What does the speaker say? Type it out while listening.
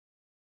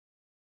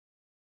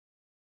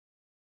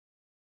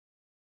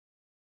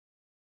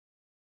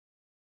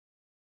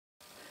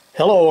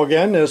Hello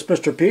again, it's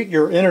Mr. Pete,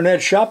 your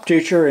internet shop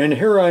teacher, and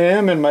here I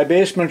am in my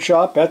basement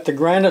shop at the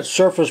granite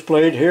surface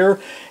plate here,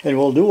 and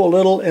we'll do a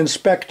little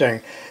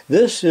inspecting.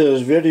 This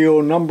is video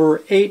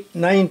number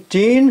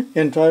 819,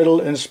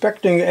 entitled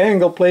Inspecting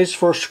Angle Plates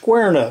for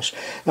Squareness.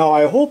 Now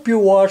I hope you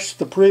watched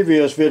the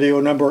previous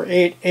video number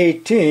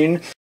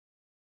 818,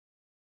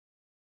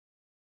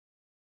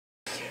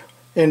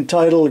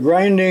 entitled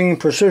Grinding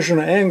Precision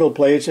Angle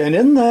Plates, and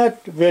in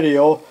that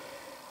video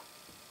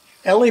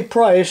ELLIE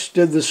Price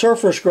did the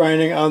surface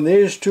grinding on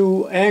these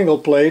two angle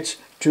plates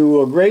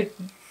to a great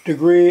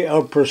degree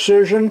of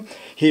precision.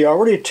 He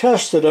already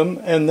tested them,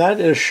 and that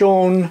is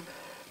shown,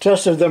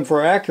 tested them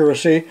for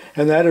accuracy,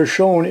 and that is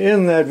shown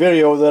in that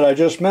video that I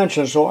just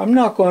mentioned. So I'm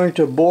not going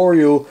to bore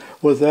you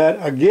with that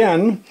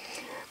again,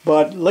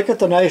 but look at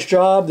the nice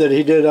job that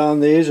he did on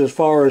these as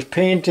far as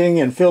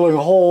painting and filling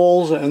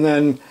holes, and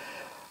then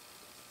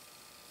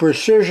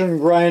precision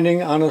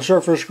grinding on a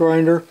surface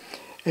grinder,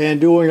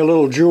 and doing a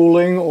little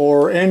jeweling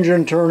or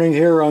engine turning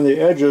here on the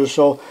edges.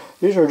 So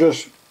these are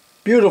just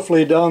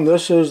beautifully done.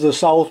 This is the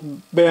South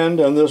Bend,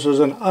 and this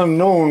is an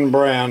unknown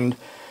brand.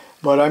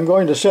 But I'm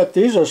going to set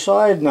these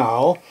aside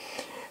now.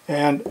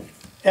 And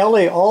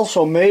ELLIE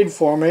also made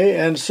for me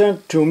and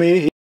sent to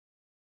me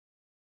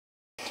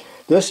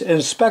this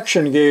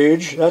inspection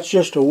gauge. That's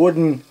just a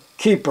wooden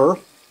keeper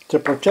to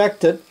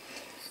protect it.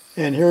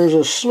 And here's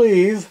a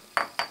sleeve.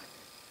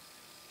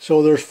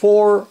 So there's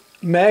 4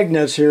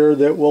 magnets here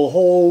that will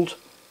hold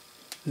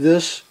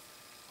this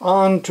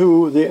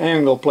onto the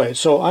angle plate.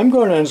 So I'm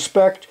going to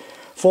inspect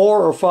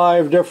 4 or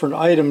 5 different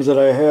items that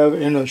I have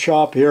in the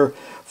shop here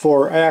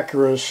for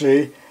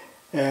accuracy,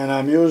 and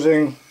I'm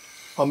using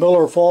a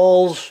Miller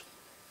Falls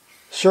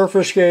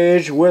surface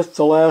gauge with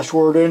the last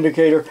word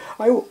indicator.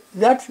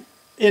 That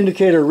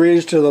indicator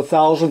reads to the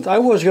thousandth. I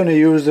was going to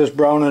use this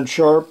Brown and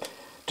Sharpe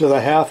to the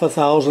half a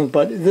thousandth,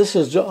 but this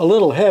is a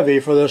little heavy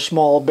for this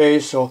small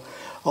base, so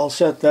I'll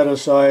set that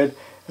aside,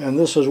 and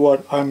this is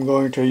what I'm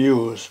going to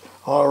use.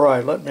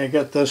 Alright, let me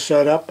get this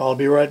set up. I'll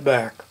be right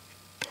back.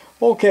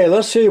 Okay,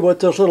 let's see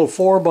what this little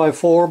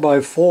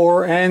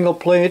 4x4x4 angle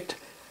plate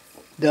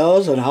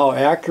does and how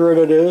accurate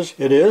it is.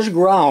 It is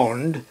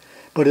ground,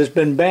 but it's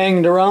been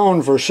banged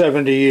around for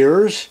 70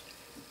 years.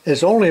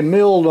 It's only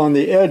milled on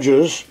the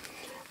edges,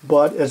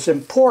 but it's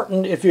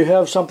important if you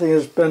have something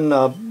that's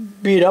been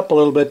beat up a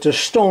little bit to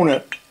stone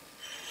it,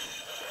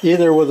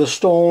 either with a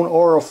stone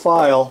or a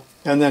file,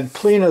 and then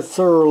clean it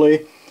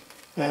thoroughly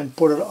and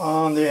put it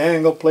on the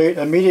angle plate.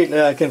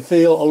 Immediately I can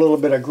feel a little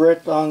bit of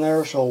grit on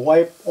there, so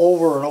wipe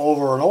over and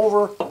over and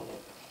over.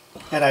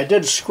 And I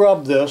did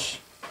scrub this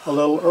a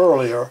little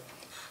earlier.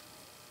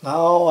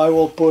 Now I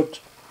will put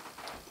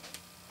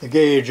the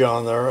gauge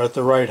on there at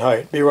the right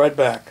height. Be right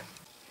back.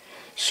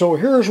 So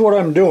here's what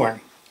I'm doing.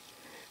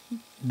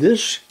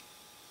 This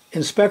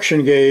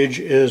inspection gauge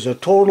is a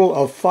total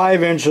of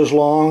 5 inches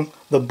long.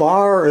 The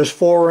bar is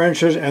 4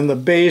 inches and the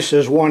base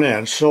is 1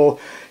 inch. So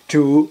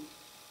to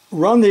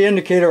run the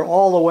indicator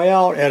all the way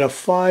out at a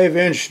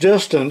 5-inch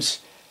distance,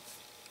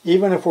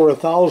 even if we're a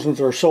thousandth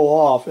or so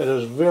off, it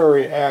is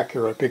very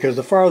accurate, because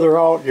the farther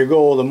out you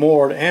go, the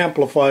more it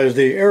amplifies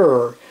the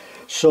error.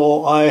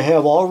 So I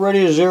have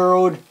already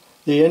zeroed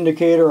the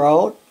indicator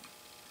out,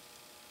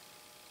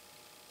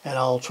 and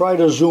I'll try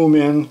to zoom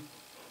in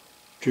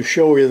to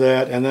show you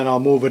that, and then I'll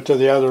move it to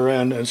the other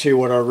end and see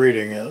what our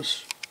reading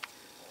is.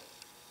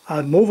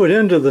 I'll move it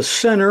into the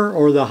center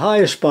or the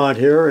high spot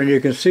here, and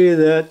you can see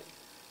that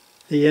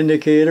the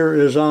indicator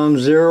is on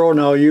 0.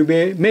 Now you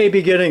may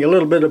be getting a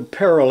little bit of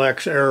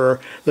parallax error.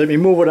 Let me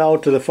move it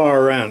out to the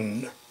far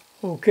end.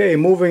 Okay,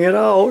 moving it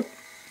out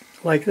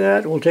like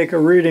that, we'll take a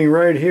reading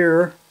right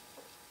here.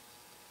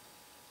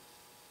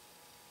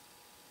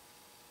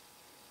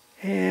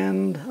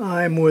 And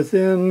I'm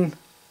within,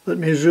 let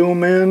me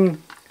zoom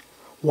in.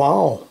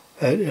 Wow,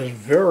 that is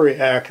very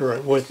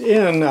accurate,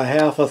 within a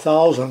half a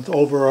thousandth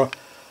over a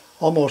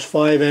almost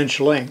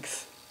 5-inch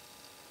length.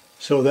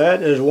 So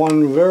that is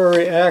one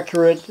very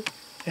accurate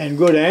and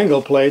good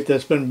angle plate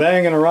that's been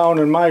banging around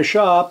in my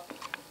shop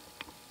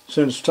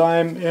since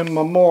time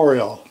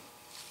immemorial.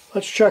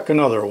 Let's check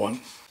another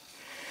one.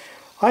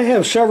 I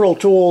have several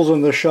tools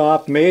in the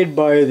shop made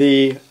by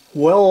the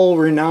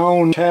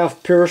well-renowned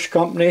Taft Pierce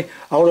company,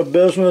 out of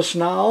business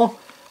now,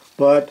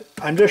 but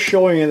I'm just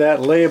showing you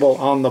that label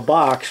on the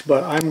box.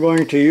 But I'm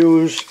going to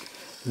use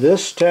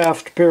this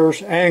Taft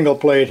Pierce angle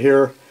plate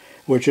here,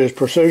 which is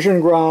precision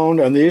ground,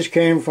 and these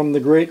came from the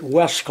great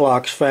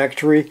Westclox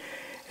factory.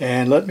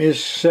 And let me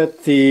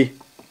set the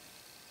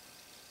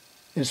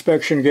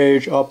inspection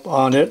gauge up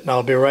on it, and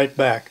I'll be right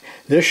back.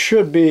 This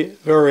should be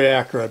very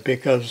accurate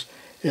because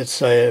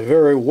it's a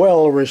very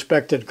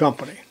well-respected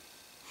company.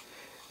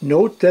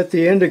 Note that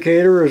the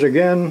indicator is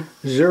again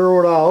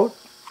zeroed out,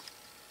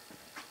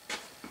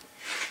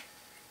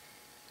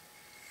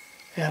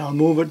 and I'll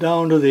move it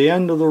down to the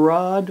end of the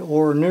rod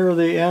or near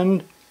the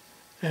end,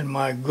 and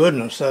my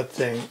goodness, that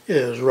thing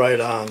is right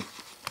on.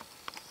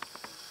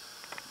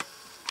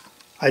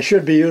 I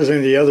should be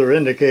using the other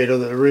indicator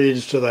that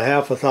reads to the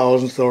half a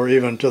thousandth or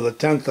even to the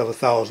tenth of a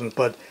thousandth,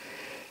 but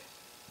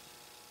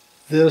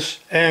this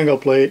angle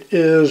plate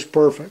is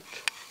perfect.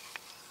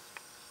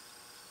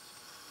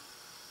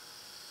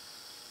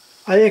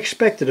 I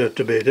expected it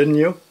to be, didn't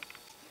you?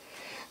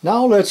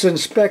 Now let's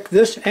inspect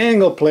this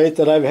angle plate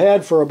that I've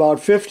had for about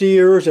 50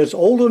 years. It's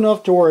old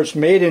enough to where it's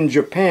made in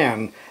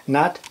Japan,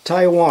 not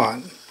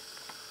Taiwan.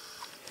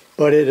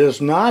 But it is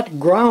not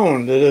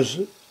ground. It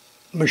is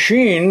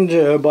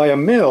machined by a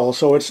mill,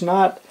 so it's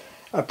not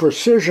a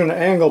precision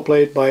angle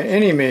plate by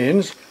any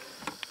means.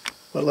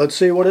 But let's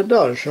see what it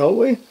does, shall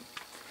we?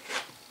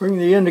 Bring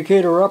the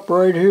indicator up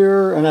right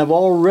here, and I've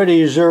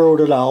already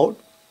zeroed it out.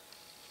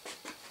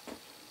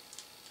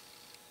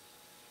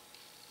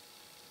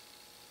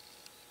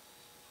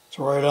 It's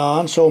right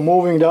on. So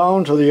moving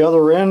down to the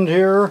other end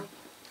here.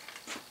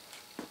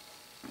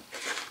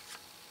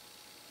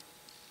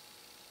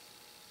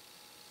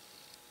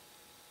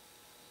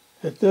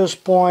 At this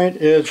point,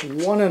 it's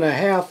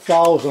 1.5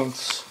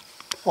 thousandths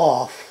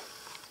off.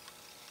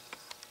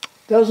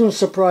 Doesn't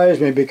surprise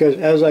me because,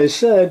 as I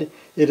said,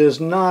 it is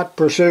not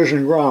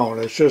precision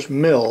ground. It's just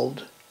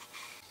milled.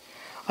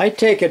 I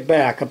take it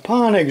back.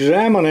 Upon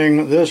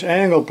examining this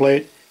angle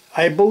plate,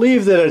 I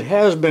believe that it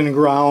has been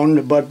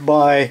ground, but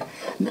by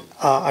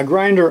a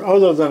grinder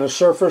other than a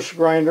surface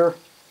grinder.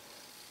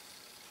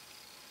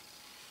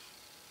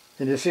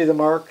 Can you see the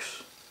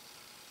marks?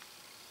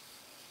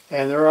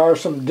 And there are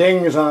some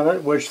dings on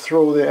it which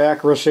throw the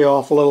accuracy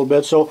off a little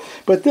bit. So,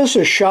 but this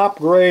is shop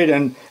grade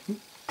and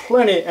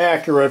plenty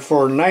accurate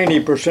for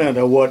 90%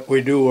 of what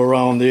we do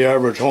around the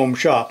average home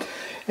shop.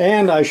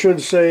 And I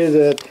should say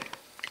that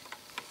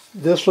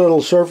this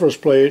little surface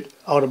plate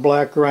out of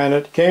black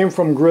granite came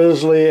from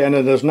Grizzly, and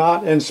it is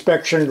not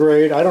inspection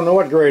grade. I don't know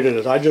what grade it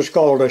is. I just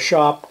call it a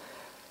shop,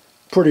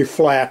 pretty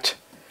flat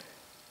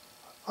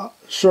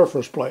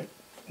surface plate.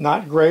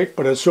 Not great,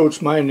 but it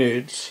suits my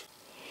needs.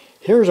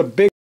 Here's a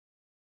big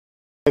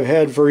I've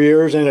had for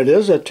years, and it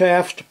is a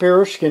Taft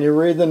Pierce. Can you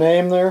read the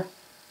name there?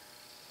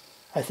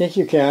 I think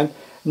you can.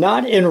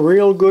 Not in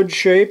real good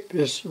shape.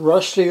 It's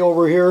rusty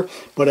over here,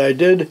 but I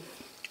did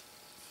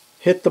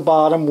hit the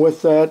bottom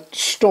with that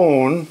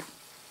stone.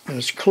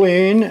 It's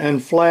clean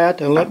and flat,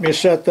 and let me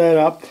set that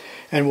up,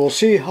 and we'll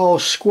see how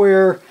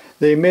square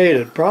they made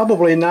it.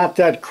 Probably not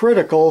that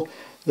critical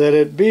that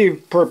it be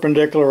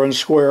perpendicular and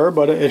square,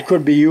 but it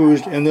could be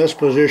used in this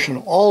position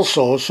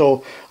also,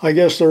 so I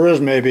guess there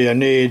is maybe a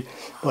need,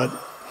 but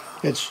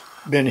it's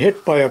been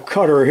hit by a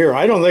cutter here.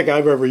 I don't think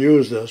I've ever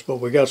used this, but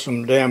we got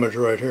some damage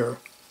right here,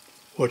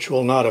 which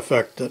will not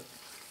affect it.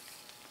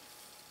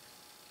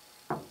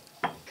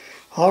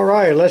 All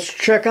right, let's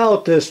check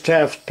out this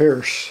Taft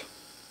Pierce.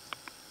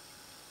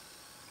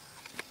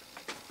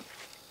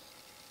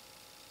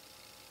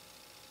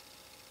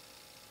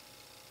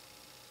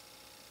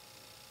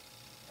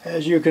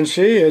 As you can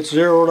see, it's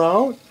zeroed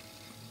out.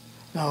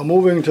 Now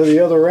moving to the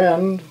other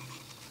end.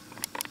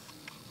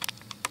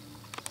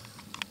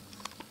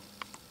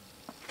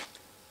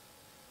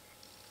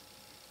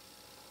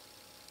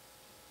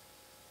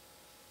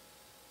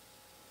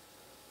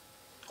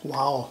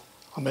 Wow,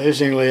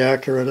 amazingly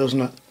accurate,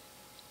 isn't it?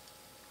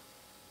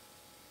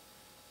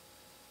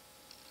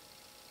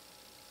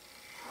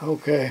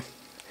 Okay,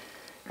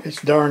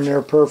 it's darn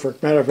near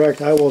perfect. Matter of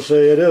fact, I will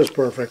say it is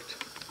perfect.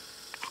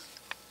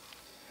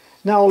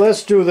 Now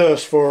let's do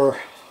this for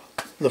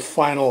the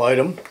final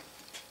item.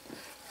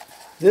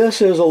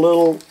 This is a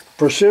little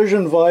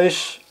precision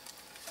vise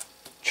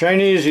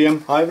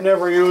Chinesium. I've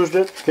never used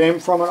it. Came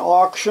from an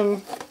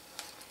auction.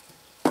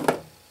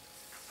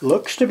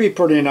 Looks to be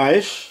pretty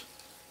nice.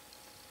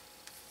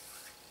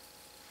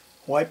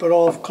 Wipe it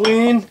off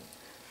clean,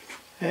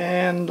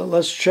 and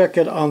let's check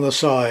it on the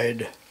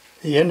side.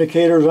 The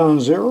indicator's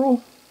on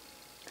 0.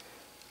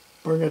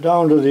 Bring it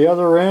down to the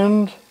other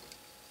end,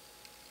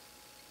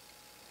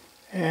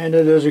 and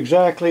it is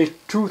exactly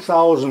 2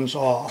 thousandths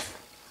off.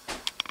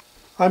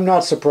 I'm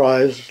not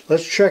surprised.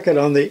 Let's check it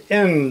on the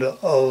end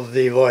of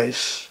the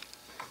vise.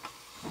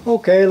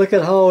 Okay, look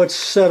at how it's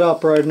set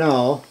up right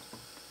now.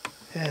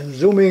 And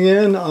zooming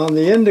in on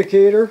the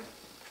indicator,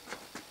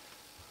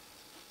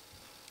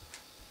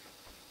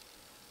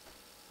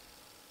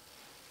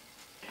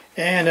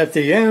 and at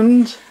the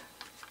end,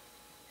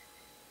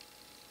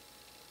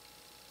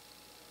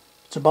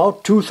 it's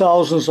about 2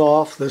 thousandths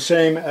off, the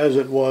same as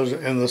it was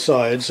in the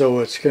side, so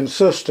it's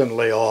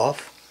consistently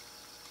off.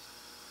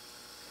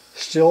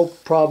 Still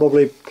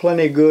probably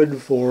plenty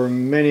good for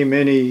many,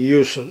 many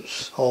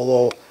uses,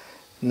 although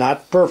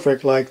not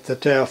perfect like the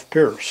Taft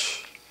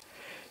Pierce.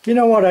 You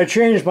know what, I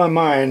changed my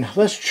mind.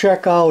 Let's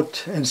check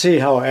out and see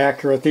how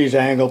accurate these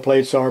angle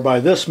plates are by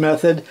this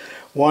method.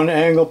 One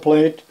angle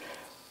plate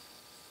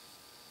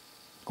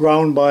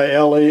ground by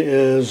ELLIE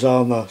is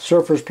on the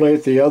surface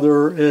plate, the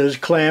other is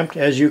clamped,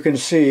 as you can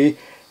see,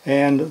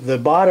 and the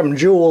bottom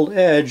jeweled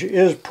edge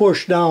is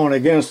pushed down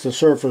against the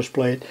surface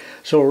plate.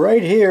 So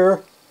right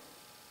here,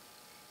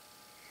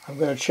 I'm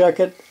going to check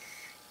it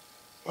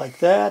like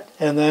that,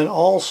 and then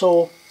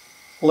also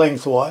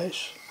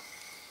lengthwise.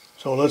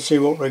 So let's see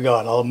what we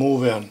got. I'll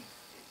move in.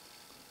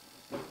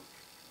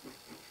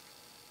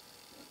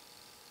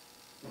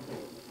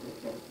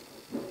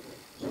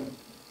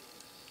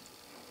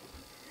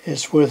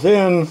 It's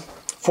within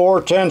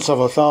 4/10 of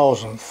a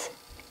thousandth.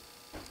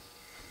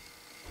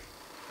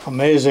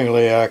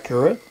 Amazingly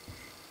accurate.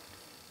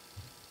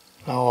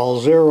 Now I'll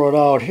zero it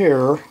out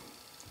here.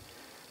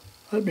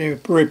 Let me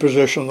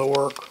reposition the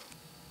work.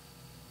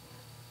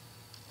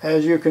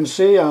 As you can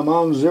see, I'm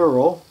on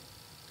 0.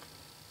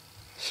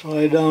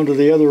 Slide down to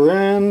the other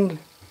end.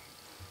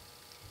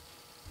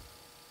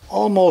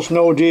 Almost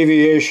no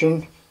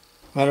deviation.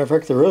 Matter of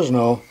fact, there is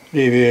no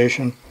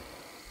deviation.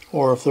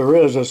 Or if there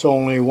is, it's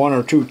only 1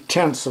 or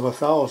 2/10 of a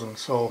thousand.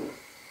 So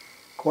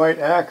quite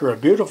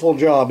accurate. Beautiful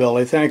job,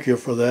 Ellie. Thank you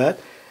for that.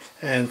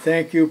 And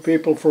thank you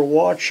people for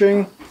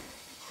watching.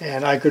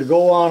 And I could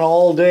go on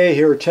all day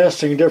here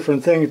testing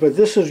different things, but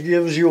this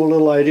gives you a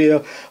little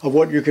idea of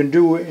what you can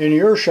do in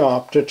your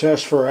shop to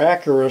test for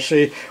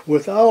accuracy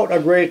without a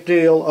great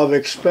deal of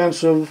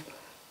expensive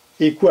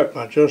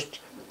equipment. Just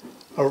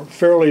a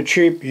fairly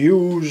cheap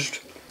used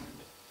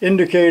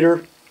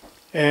indicator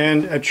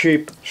and a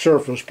cheap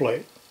surface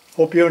plate.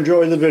 Hope you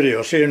enjoyed the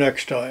video. See you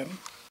next time.